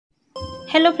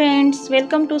Hello friends,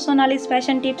 welcome to Sonali's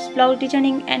fashion tips, blouse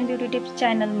designing and beauty tips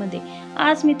चॅनलमध्ये।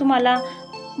 आज मी तुम्हाला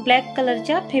black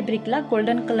कलरच्या फॅब्रिकला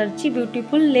गोल्डन कलरची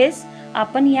ब्युटिफुल लेस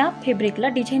आपण या फॅब्रिकला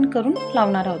डिझाइन करून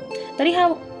लावणार आहोत। तरी हा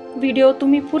व्हिडिओ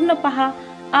तुम्ही पूर्ण पहा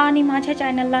आणि माझ्या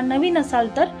चॅनलला नवीन असाल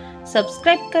तर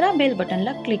सबस्क्राइब करा, बेल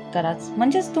बटनला क्लिक करा,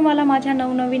 म्हणजेच तुम्हाला माझ्या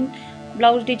नवनवीन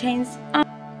blouse designs,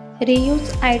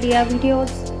 reuse idea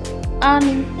videos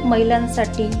आणि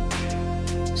महिलांसाठी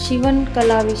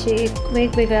शिवणकलाविषयक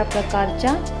वेगवेगळ्या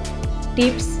प्रकारच्या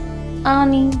टिप्स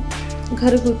आणि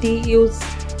घरगुती यूज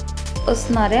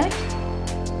असणाऱ्या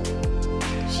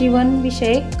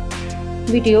शिवणविषयक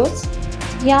व्हिडिओज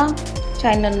या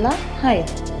चॅनलला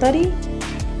आहेत। तरी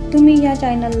तुम्ही या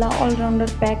चॅनलला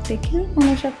ऑलराऊंडर पॅक देखील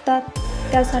म्हणू शकतात।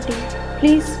 त्यासाठी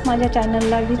प्लीज माझ्या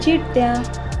चॅनलला व्हिजिट द्या,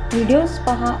 व्हिडिओज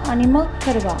पहा आणि मग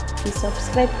ठरवा की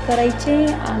सबस्क्राइब करायचे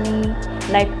आणि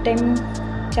लाईफ टाईम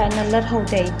चॅनलला राहू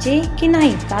द्यायचे की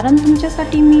नाही, कारण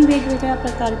तुमच्यासाठी मी वेगवेगळ्या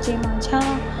प्रकारचे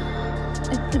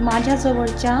माझ्या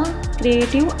जवळच्या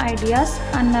क्रिएटिव्ह आयडियाज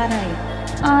आणणार आहे।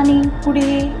 आणि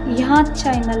पुढे ह्याच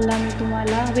चॅनलला मी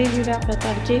तुम्हाला वेगवेगळ्या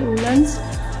प्रकारचे वुलन्स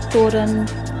तोरण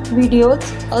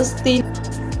व्हिडिओज असतील।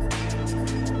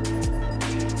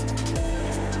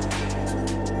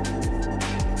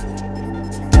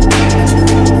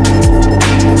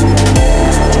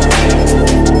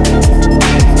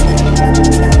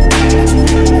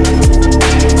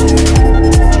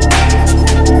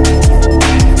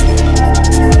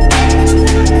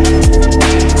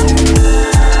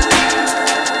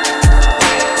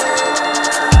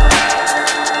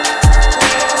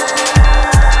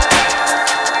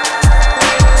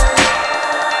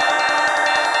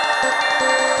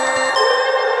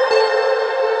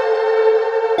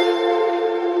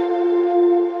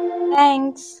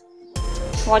 Thanks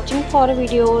watching for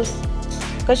videos.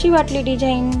 कशी वाटली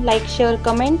डिझाईन, लाईक शेअर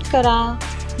कमेंट करा।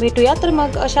 भेटूया तर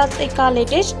मग अशाच एका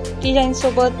लेटेस्ट डिझाईन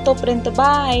सोबत। तोपर्यंत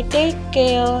बाय, टेक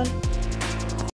केअर।